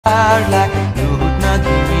अनुहारलाई लुट्न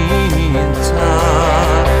दिइन्छ।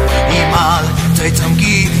 हिमाल चाहिँ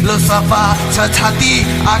चम्किलो सफा छ छाती,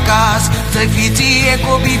 आकाश चाहिँ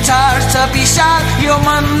फिटिएको विचार छ विशाल। यो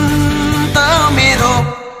मन त मेरो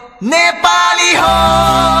नेपाली हो,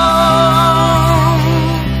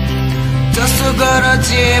 जसो गर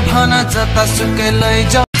जे भन जतासुकै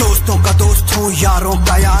लैजाऊ। दोस्तों का दोस्त हूँ यारों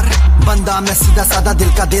का यार, बंदा मैं सीधा साधा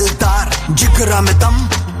दिल का दिलदार। जिगरा में दम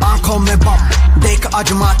आंखों में बम, देख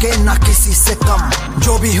आजमा के ना किसी से कम।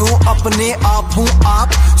 जो भी हूँ अपने आप हूँ आप,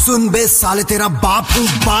 सुन बे साले तेरा बाप हूँ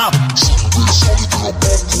बाप।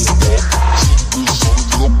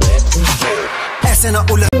 ऐसे ना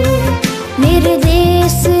उलझ मेरे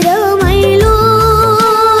देश रमाइलो,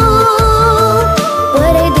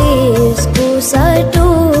 परदेश को साटो।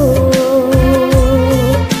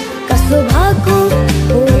 कसो भाको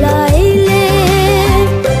बोलाइले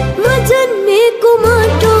म जन्मेको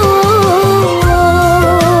माटो।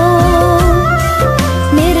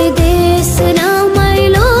 मेरे देश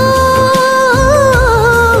रमाइलो,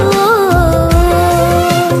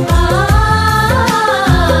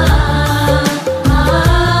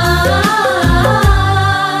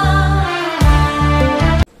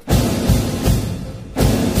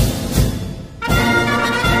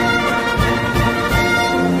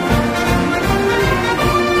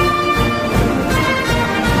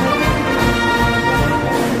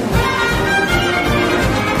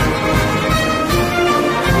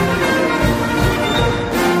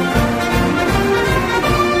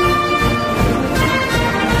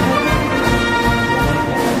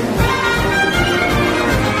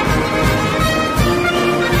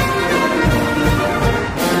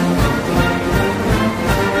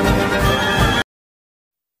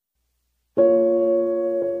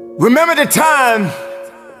 Remember the time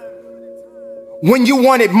when you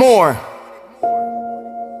wanted more.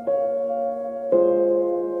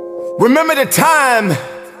 Remember the time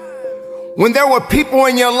when there were people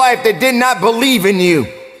in your life that did not believe in you.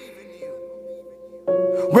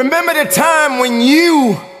 Remember the time when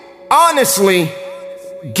you honestly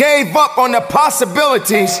gave up on the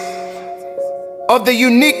possibilities of the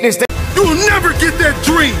uniqueness that you will never get that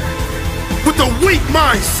dream with a weak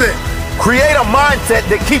mindset. Create a mindset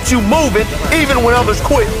that keeps you moving even when others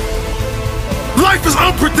quit. Life is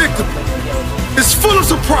unpredictable. It's full of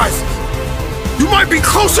surprises. You might be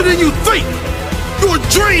closer than you think. Your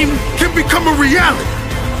dream can become a reality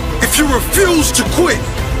if you refuse to quit.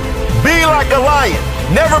 Be like a lion.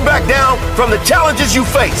 Never back down from the challenges you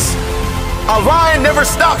face. A lion never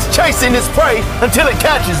stops chasing its prey until it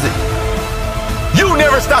catches it. You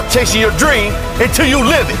never stop chasing your dream until you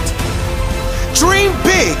live it. Dream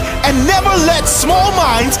big and never let small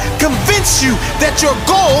minds convince you that your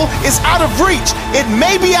goal is out of reach. It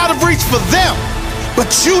may be out of reach for them, but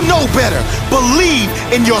you know better. Believe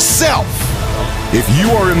in yourself. If you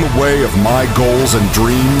are in the way of my goals and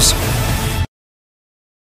dreams,